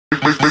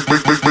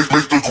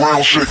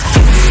ground shake.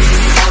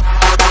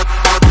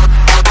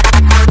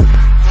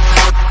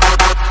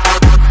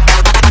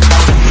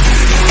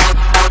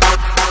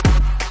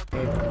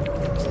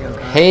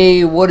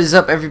 Hey, what is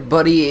up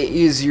everybody? It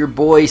is your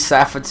boy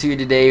Sypher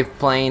today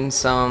playing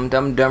some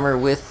Dumb and Dumber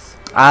with...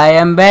 I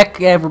am back,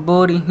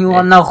 everybody. You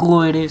all know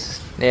who it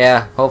is.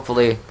 Yeah,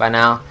 hopefully by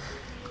now.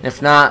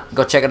 If not,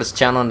 go check out his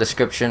channel in the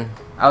description.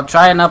 I'll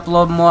try and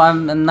upload more.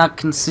 I'm not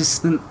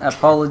consistent. I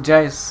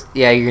apologize.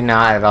 Yeah, you're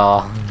not at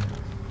all.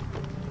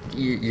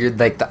 You're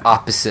like the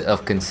opposite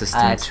of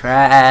consistent. I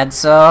tried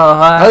so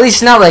hard. At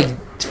least not like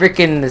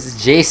freaking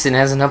Jason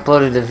hasn't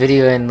uploaded a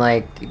video in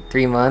like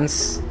 3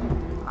 months.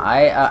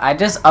 I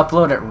just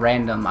upload at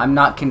random. I'm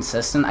not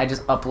consistent. I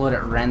just upload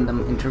at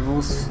random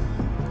intervals.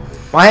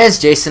 Why has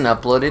Jason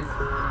uploaded?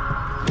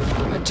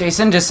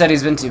 Jason just said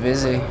he's been too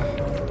busy.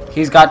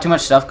 He's got too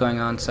much stuff going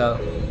on, so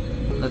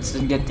let's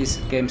get this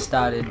game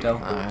started, though.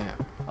 Alright.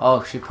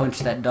 Oh, she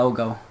punched that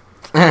doggo.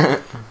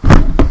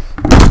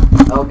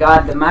 Oh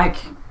god, the mic.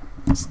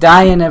 It's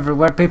dying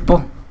everywhere,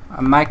 people.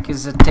 Our mic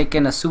is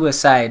taking a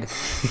suicide.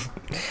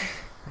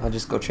 I'll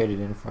just go trade it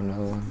in for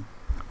another one.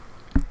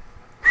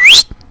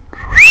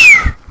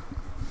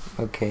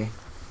 Okay.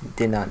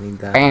 Did not need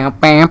that. Bam,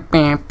 bam,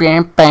 bam,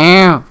 bam,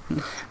 bam.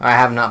 I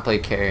have not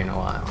played Carry in a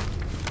while.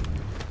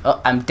 Oh,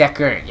 I'm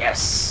Decker,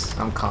 yes.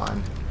 I'm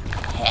Con.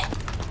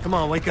 Come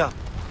on, wake up.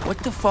 What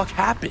the fuck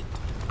happened?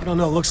 I don't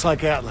know, looks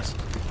like Atlas.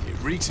 It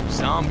reeks of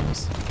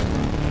zombies.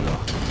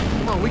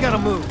 Come on, we gotta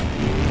move.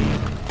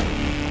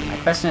 My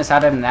question is, how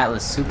did an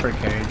Atlas super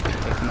carrier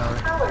get taken over?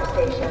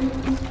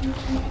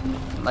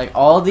 Like,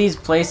 all these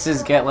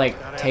places get, like,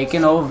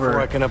 taken Before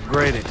I over can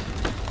upgrade it.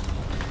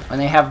 when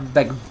they have,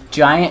 like,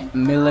 giant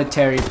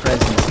military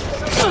presence.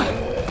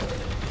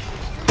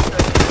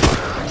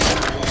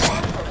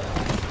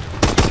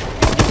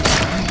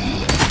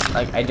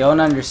 Like, I don't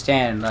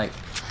understand, like...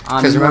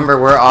 Because remember,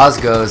 where Oz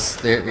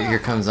goes, here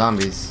come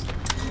zombies.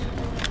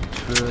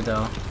 True,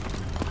 though.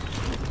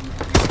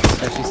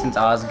 Especially since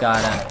Oz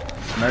got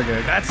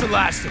murdered. That's the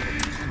last of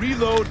it.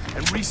 Reload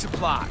and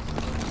resupply.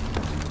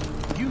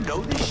 You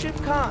know this shit,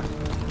 Con?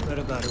 Read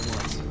about it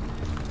once.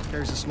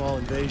 Carries a small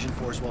invasion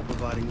force while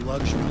providing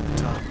luxury to the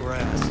top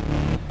brass.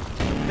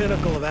 The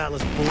pinnacle of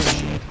Atlas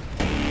bullshit.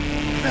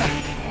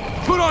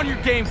 Put on your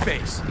game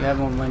face. You have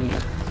more money.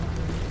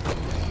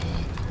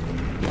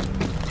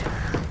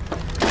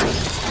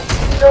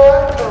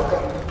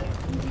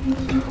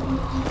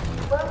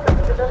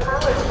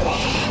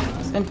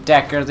 Isn't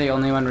Decker the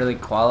only one really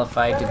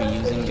qualified to be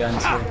using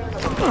guns here?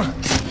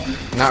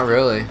 Not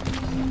really.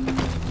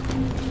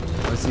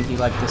 Wasn't he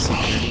like the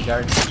security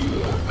guard?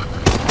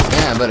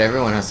 Yeah, but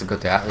everyone has to go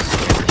to Atlas.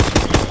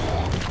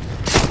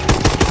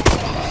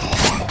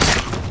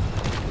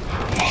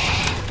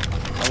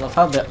 I love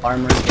how the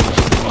armor they give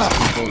these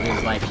people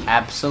is like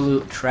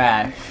absolute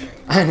trash.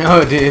 I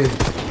know, dude.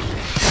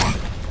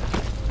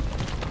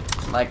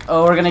 Like,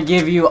 oh, we're gonna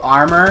give you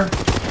armor,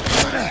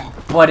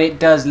 but it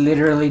does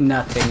literally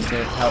nothing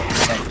to help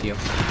protect you.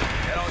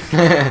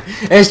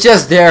 It's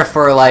just there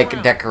for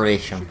like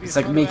decoration. It's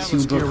like makes you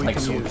look like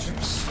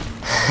soldiers.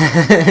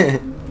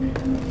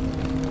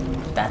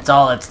 That's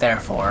all it's there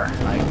for.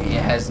 Like,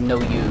 it has no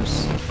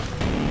use.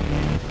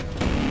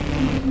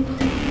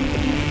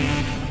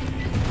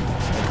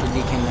 The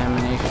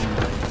decontamination.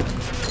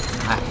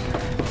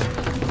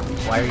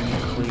 Why are you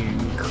clear?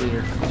 You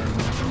clear from there.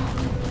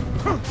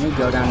 Can we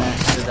go down there?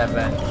 Is that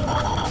bad?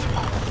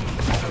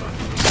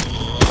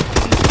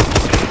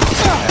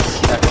 Got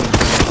stuck in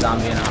a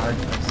zombie in a hard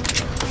place.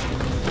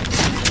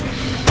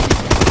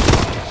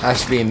 That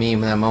should be a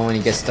meme, that moment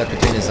you get stuck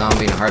between a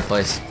zombie and a hard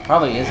place.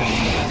 Probably isn't.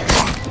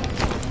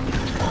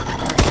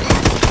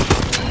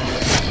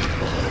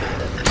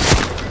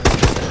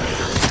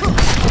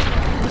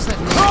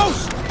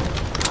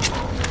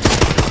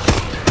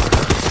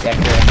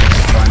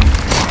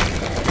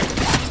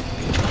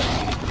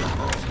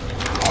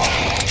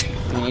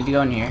 We need to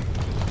go in here.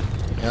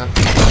 Yeah.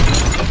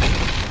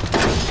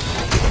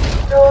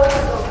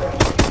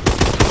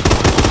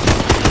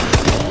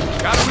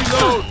 Gotta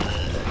reload.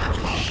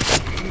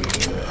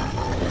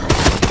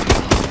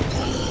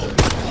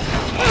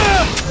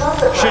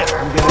 Shit,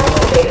 I'm getting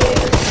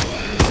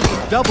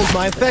low. Doubled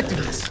my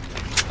effectiveness.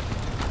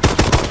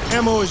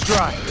 Ammo is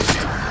dry.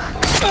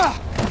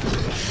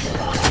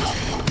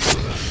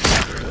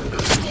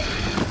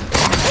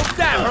 Hope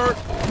that hurt.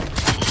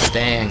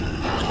 Dang.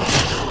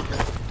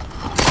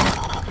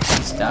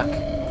 He's stuck.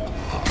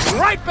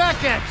 Right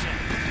back at you.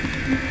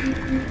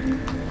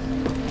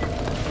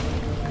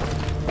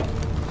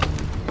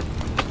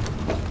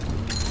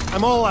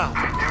 I'm all out.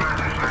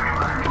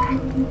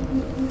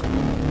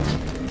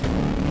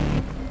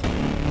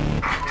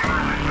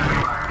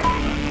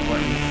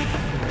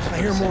 I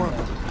hear more of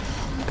them.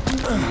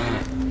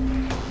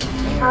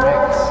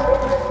 Rex.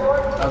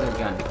 Other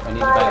gun. I need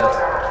to buy this.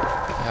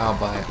 Yeah, I'll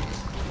buy it.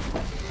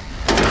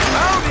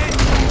 Found it.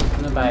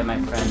 I'm gonna buy it, my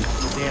friend.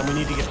 Damn, we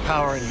need to get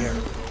power in here.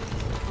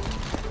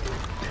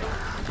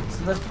 So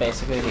that's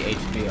basically the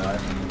HBR.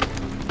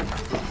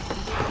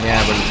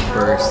 Yeah, but it's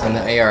burst, and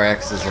the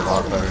ARX is a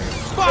lot better.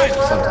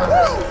 Finally!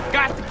 Sometimes.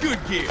 Got the good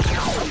gear!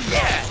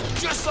 Yeah!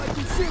 Just like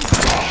you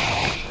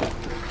think!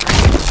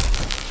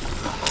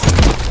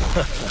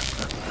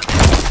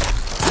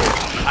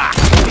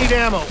 Need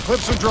ammo.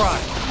 Clips are dry.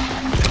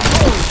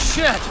 Holy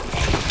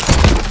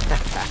shit!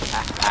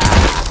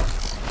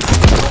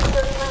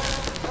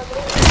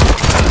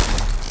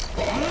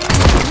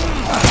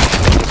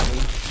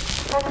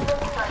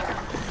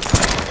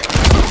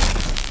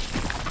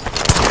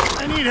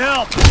 I need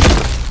help.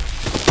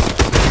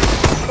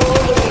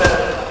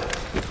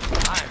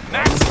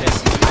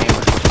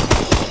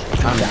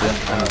 I'm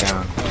maxed. I'm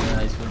down. I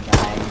realize we're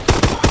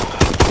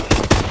dying.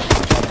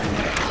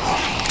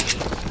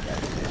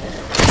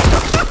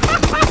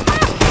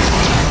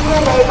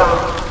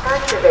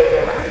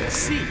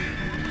 See,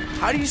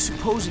 how do you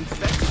suppose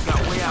infected got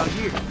way out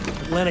here?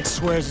 Lennox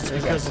swears it's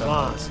because of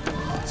Oz.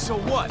 So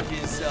what?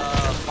 His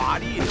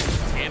body is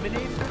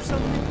contaminated or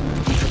something?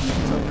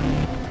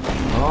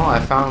 Oh, I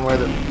found where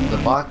the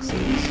box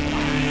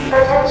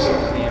is.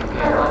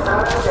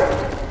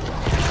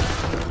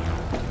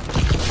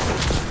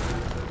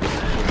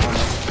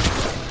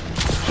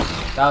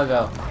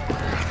 Doggo.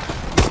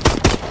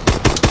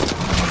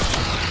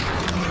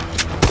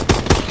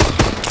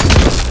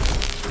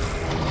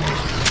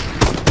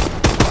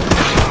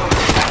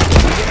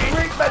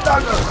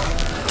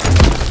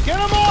 Get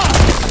him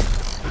off!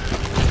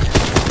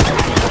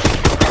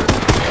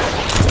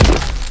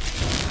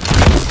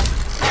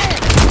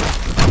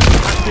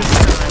 Not this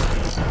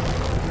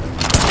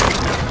time.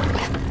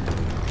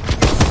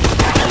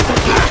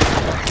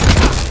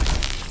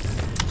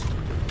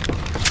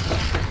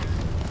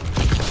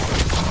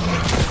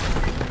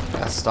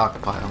 That's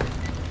stockpile.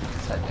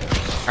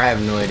 I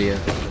have no idea.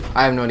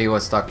 I have no idea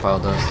what stockpile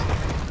does.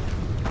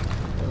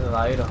 Does it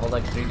allow you to hold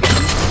like 3 guns?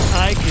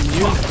 I can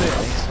use I this.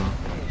 think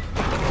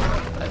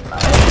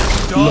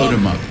so. Load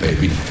him up,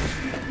 baby.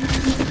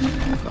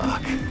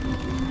 Fuck.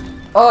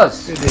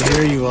 Oz! Good to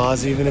hear you,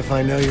 Oz, even if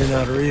I know you're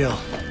not real.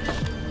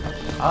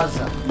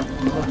 Awesome.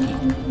 Cookie.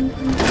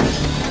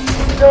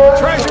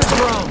 Treasure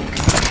drone!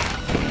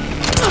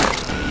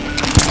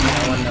 No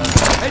one knows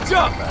that. Heads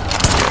up!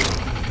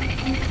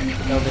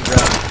 Kill the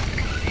drone.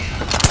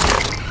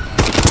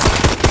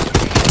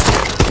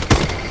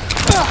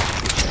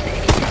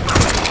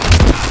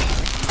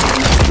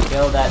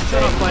 Kill that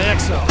Set off thing. my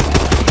EXO.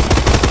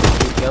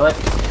 You kill it?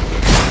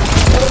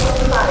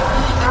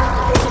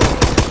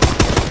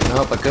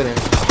 Nope, I couldn't.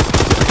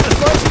 As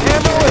much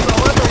ammo as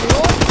I'll ever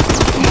want?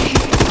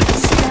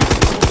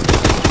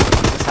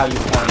 That's how you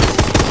form.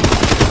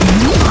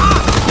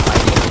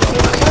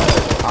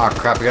 Oh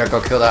crap, we gotta go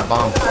kill that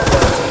bomb.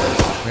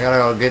 We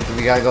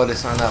gotta go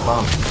disarm that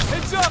bomb.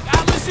 Heads up!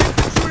 Atlas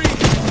infantry!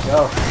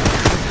 Go.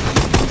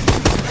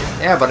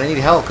 Yeah, but I need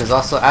help because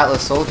also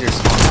Atlas soldiers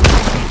spawn.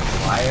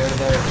 Why are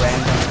there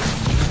random...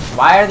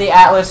 Why are the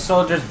Atlas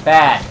soldiers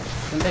bad?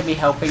 Shouldn't they be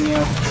helping you?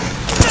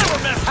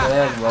 Are they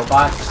like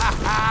robots?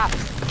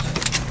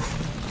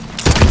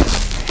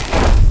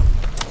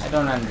 I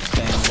don't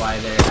understand why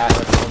their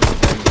Atlas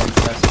soldiers are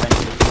against us trying to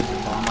defuse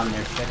a bomb on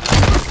their ship.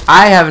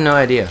 I have no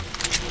idea.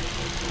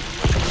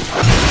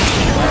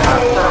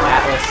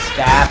 Atlas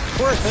staff,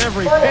 Worth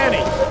every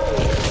penny.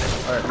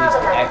 or at least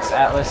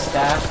ex-Atlas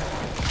staff.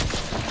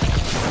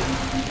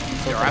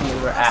 So we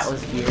were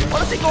Atlas gear. Why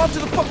don't they go after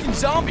the fucking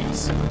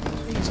zombies?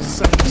 They just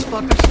signed these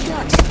fuckers'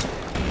 checks.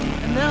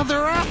 And now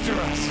they're after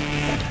us.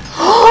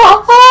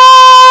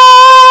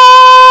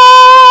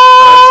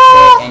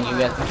 And you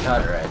get the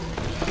cutter right.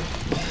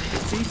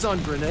 Seeds on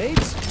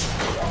grenades?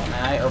 Can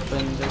I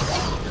open this?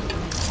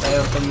 Can I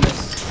open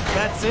this?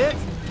 That's it?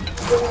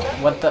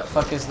 What the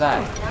fuck is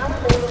that?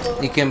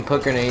 You can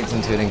put grenades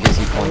into it and gives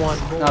you I points.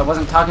 want more. No, I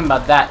wasn't talking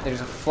about that.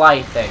 There's a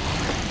fly thing.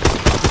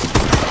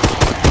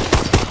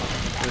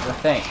 There's a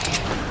thing.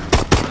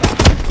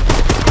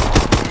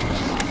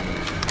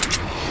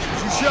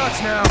 2 shots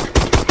now.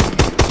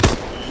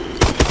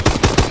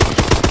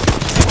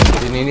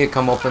 You need to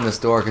come open this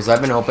door because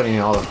I've been opening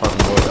all the fucking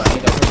doors. Do I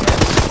need to open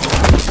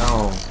this?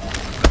 No.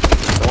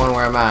 The one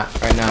where I'm at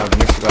right now, the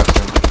mixture box. I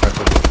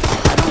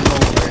don't know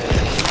where it is.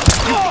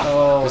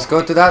 Oh, Just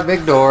go to that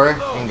big door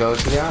and go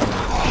to the island.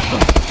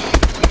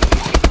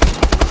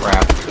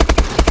 Crap.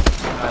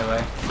 by the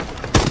way.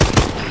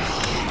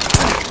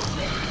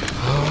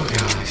 Oh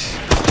gosh.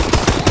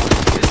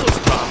 This looks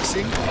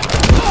promising.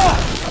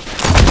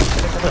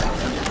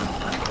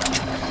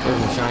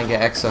 I'm trying to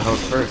get EXO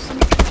host first.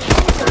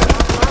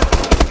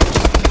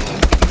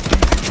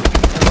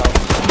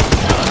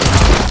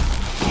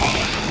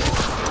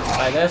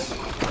 By this?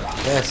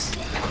 Yes.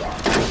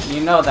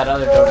 You know that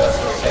other door goes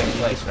to the same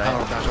place, Power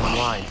right? back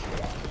online.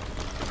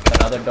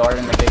 That other door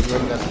in the big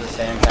room goes to the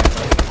same exact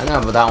place. I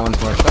know, but that one's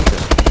more expensive.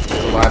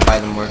 So why buy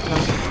them more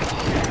expensive?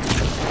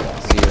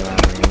 See you around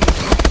the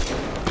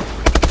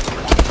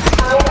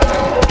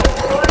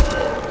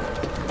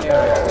They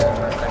are actually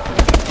more effective.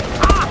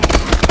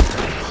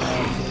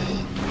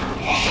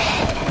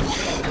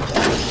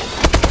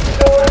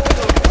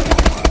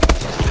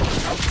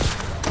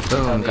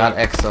 Boom, got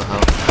EXO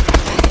health.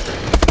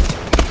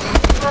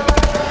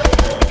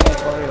 Hey,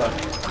 4 reload.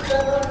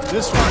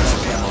 This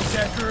one's ammo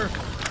decker.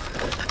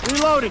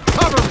 Reloading,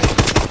 cover me.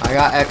 I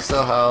got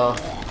EXO health.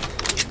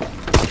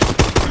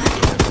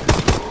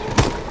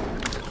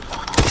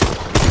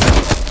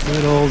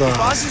 Good old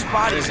Boss's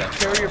body is a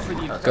carrier for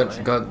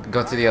the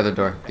Go to the other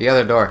door. The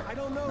other door.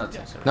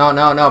 No,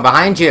 No,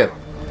 behind you.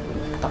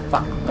 the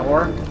fuck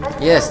door?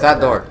 Yes, that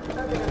door.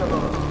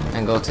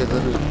 And go to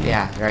the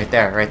yeah, right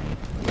there, right.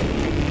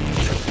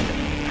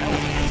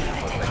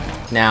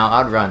 Now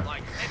I'd run.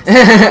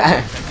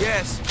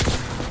 Yes.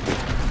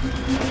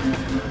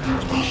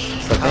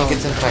 So I think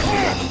it's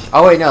infected.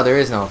 Oh wait, no, there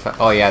is no infect.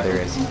 Oh yeah, there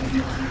is.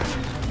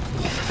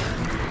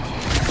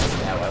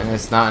 And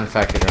it's not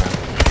infected around.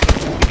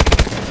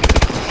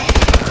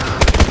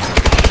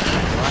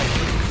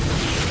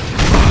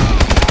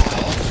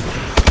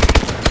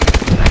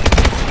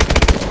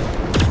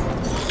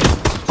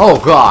 Oh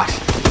gosh.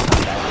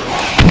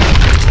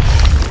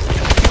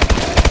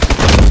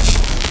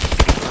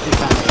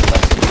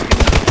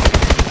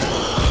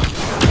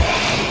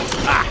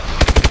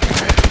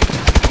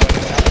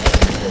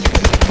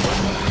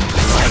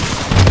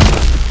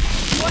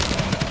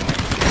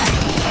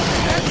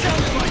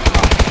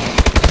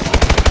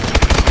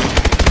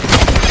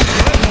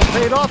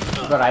 paid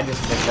off. But I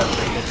just picked up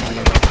for this one.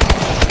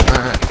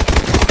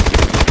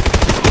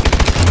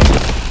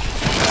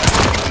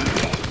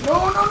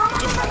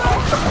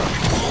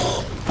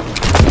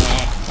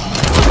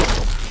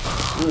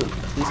 Ooh,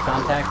 these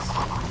contacts.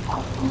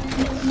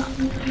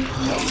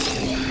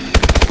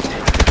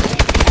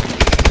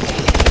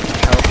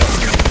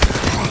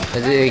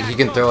 You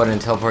can throw it and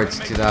teleports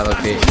to that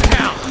location.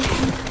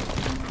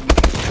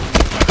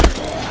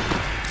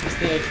 It's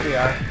the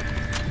HBR.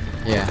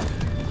 Yeah.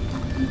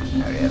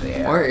 Oh yeah,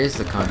 they are. Where is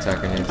the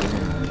contact grenade?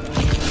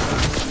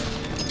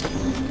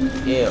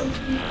 Ew.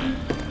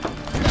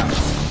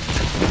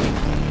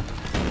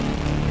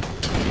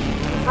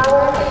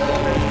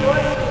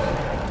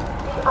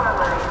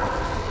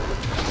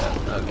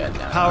 Oh god,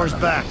 no. Power's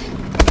back.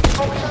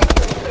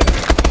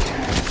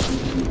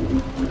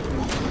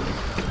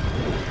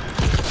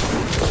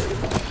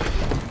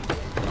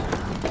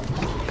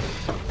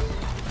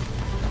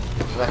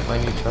 Is that my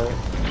new toy?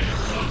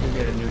 You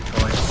get a new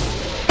toy.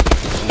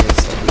 Yes,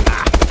 I do.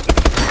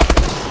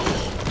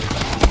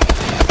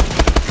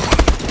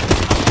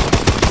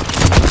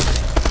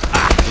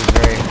 It's a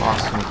very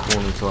awesome,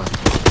 cool new toy.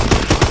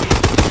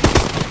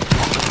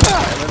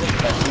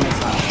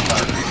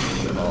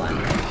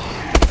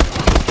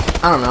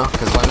 I don't know,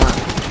 cause why not?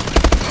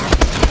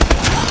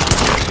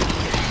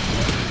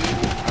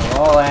 We're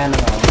all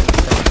animals.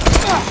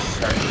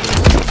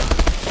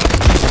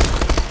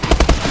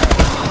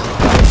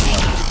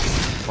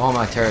 All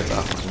my turrets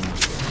off.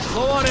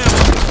 Low on ammo.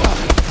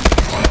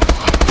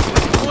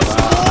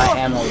 My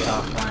ammo's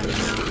offline.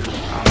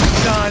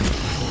 Done.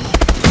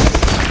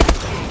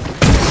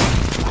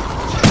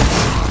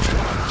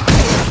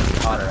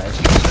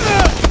 Cauterized.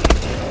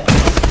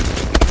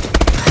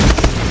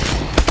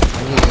 I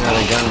need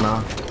another gun now.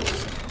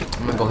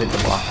 I'm gonna go hit the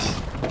box.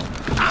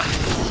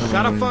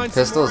 Gotta find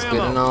some Pistol's more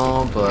good ammo. and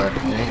all, but it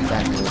ain't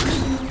that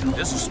good.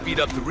 This will speed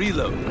up the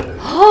reload.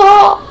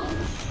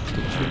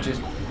 Did you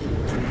just...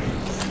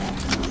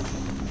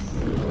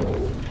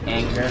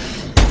 Anger.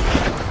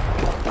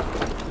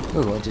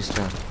 Ooh, I just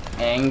dropped.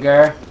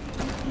 Anger.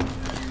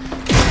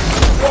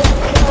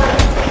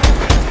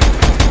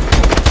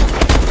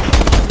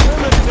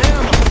 Limited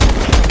ammo.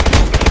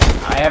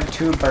 I have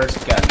 2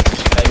 burst guns.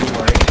 Should I be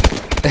worried?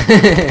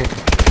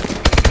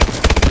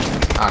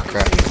 Ah,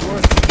 crap.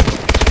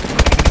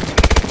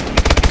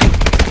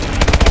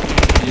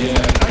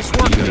 Nice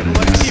work, people.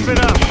 Let's keep it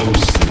up.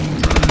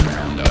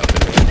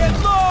 Get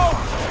low!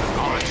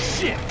 Oh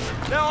shit!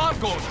 Now I'm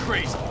going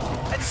crazy.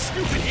 That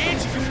stupid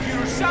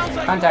anti-computer sounds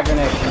like Contact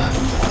grenade.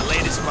 the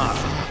latest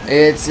model.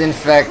 It's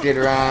infected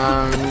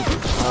round.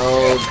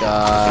 Oh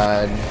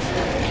god.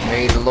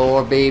 May the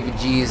Lord baby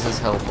Jesus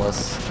help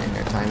us in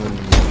our time of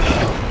need.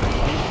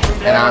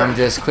 And I'm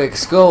just quick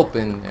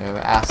scoping their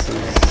asses.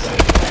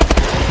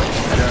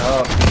 Better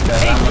hope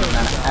because I'm looking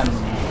at ammo.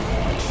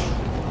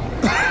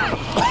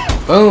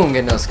 Boom,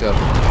 get no scope.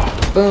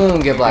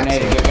 Boom, get black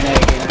Grenade, scope. get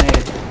grenade, get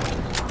grenade.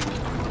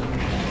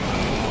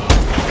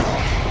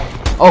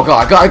 Oh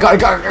god, God.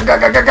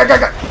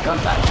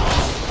 Don't die.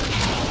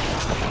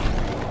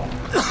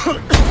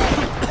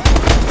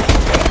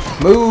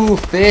 Move,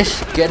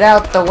 fish, get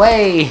out the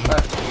way.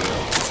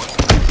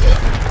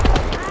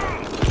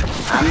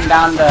 I'm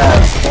down to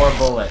 4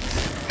 bullets.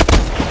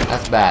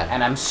 That's bad.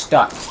 And I'm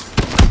stuck.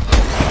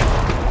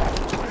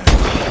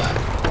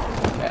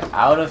 Get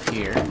out of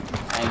here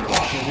and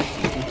get to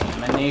the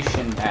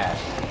decontamination pad.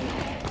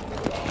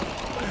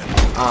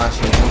 Oh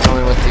shit, I'm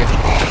coming with you.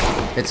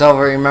 It's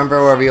over,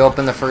 remember where we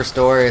opened the first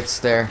door? It's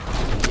there.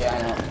 Yeah,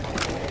 I know.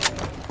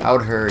 I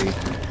would hurry. No, you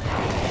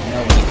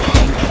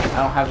think I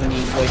don't have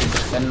any way to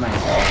defend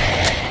myself.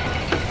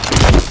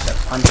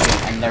 They're punching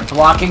and they're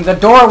blocking the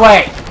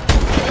doorway!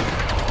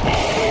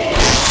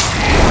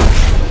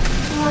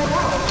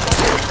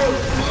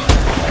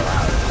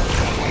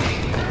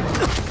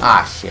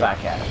 Ah shit.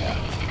 Back at it.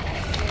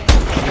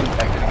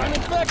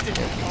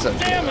 It's okay.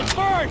 Damn, it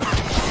burned!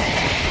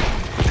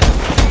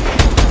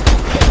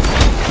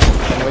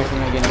 Get away from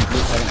me getting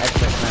blue like an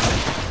excess man.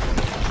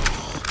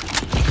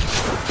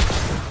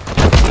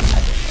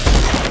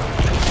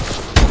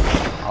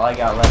 All I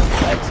got left is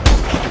excess.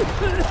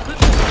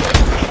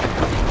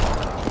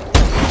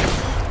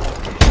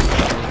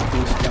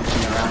 Boost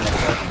jumping around the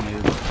cliff,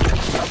 noob.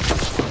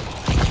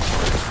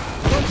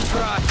 Let's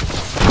try.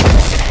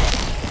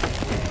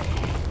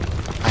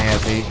 I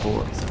have 8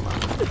 bullets in my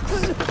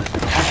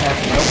I have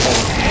no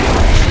bullets.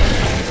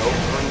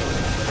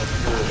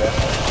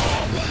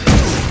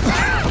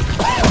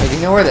 Hey, do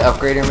you know where the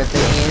upgrader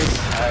thing is?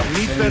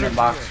 Need It's in better the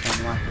box gear.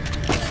 somewhere.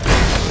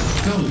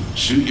 Come,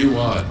 shoot you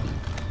what?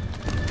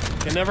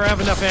 Can never have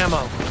enough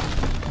ammo.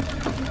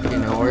 You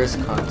know, where's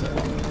contact?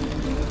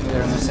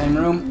 They're in the same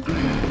room.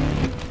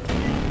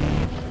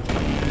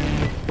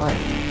 What?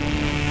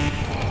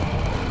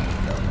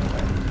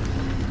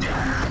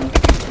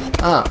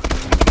 Oh.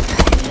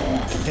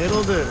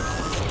 It'll do.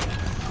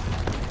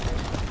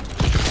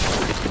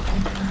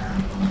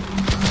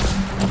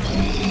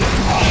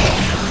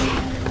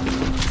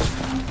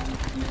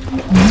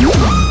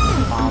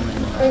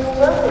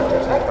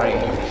 Right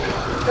here.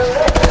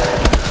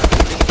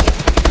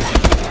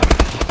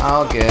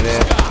 I'll get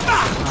it.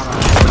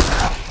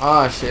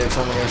 Oh shit, it's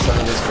only inside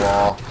of this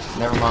wall.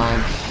 Never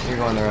mind. You're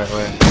going the right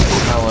way.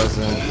 I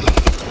wasn't.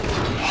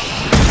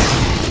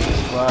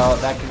 Well,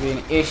 that could be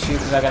an issue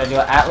because I gotta do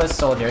Atlas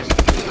soldiers.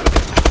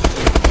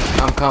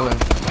 I'm coming.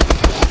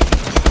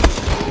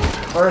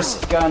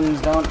 First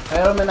guns, don't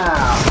fail me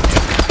now.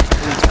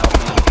 Please help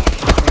me.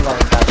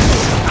 Reload that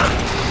thing.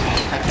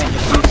 I can't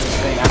just use this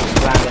thing after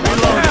grounded.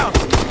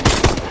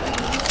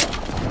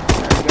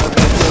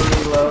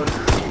 Reload.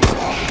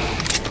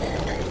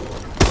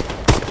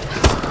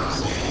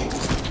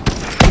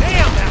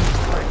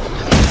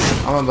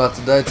 I'm about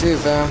to die too,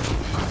 fam.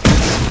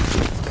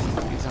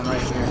 I'm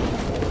right here.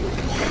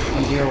 I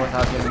can deal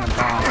without getting a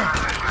bomb.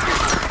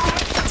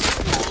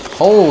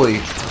 Holy.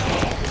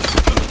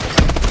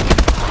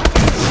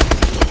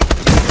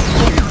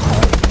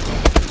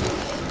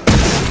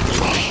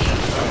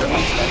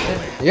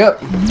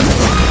 Yep.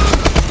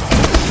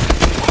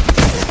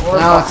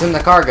 Now it's in the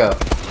cargo.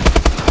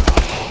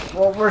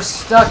 Well, we're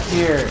stuck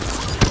here.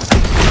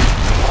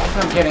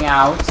 I'm getting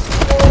out.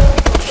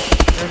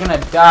 You're gonna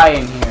die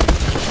in here.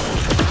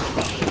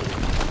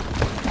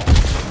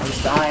 At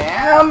least I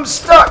am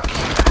stuck.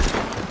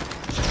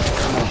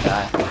 I'm gonna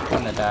die. I'm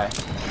gonna die.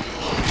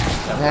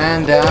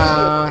 Man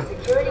down.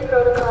 Security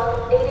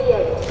protocol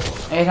 88.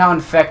 Hate how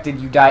infected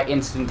you die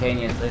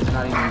instantaneously. It's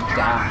not even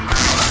down.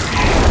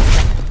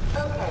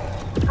 Okay,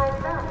 I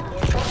found the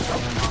infection.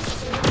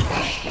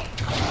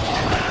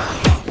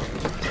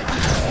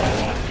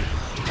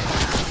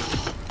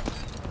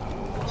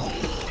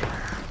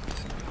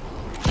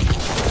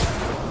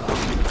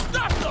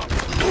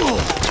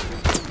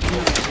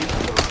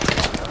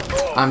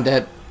 I'm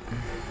dead.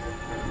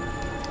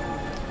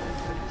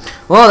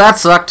 Well, that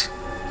sucked.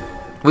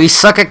 We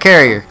suck at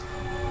carrier.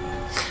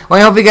 Well,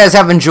 I hope you guys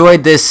have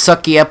enjoyed this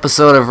sucky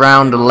episode of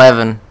round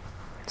 11.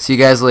 See you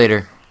guys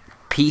later.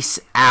 Peace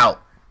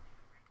out.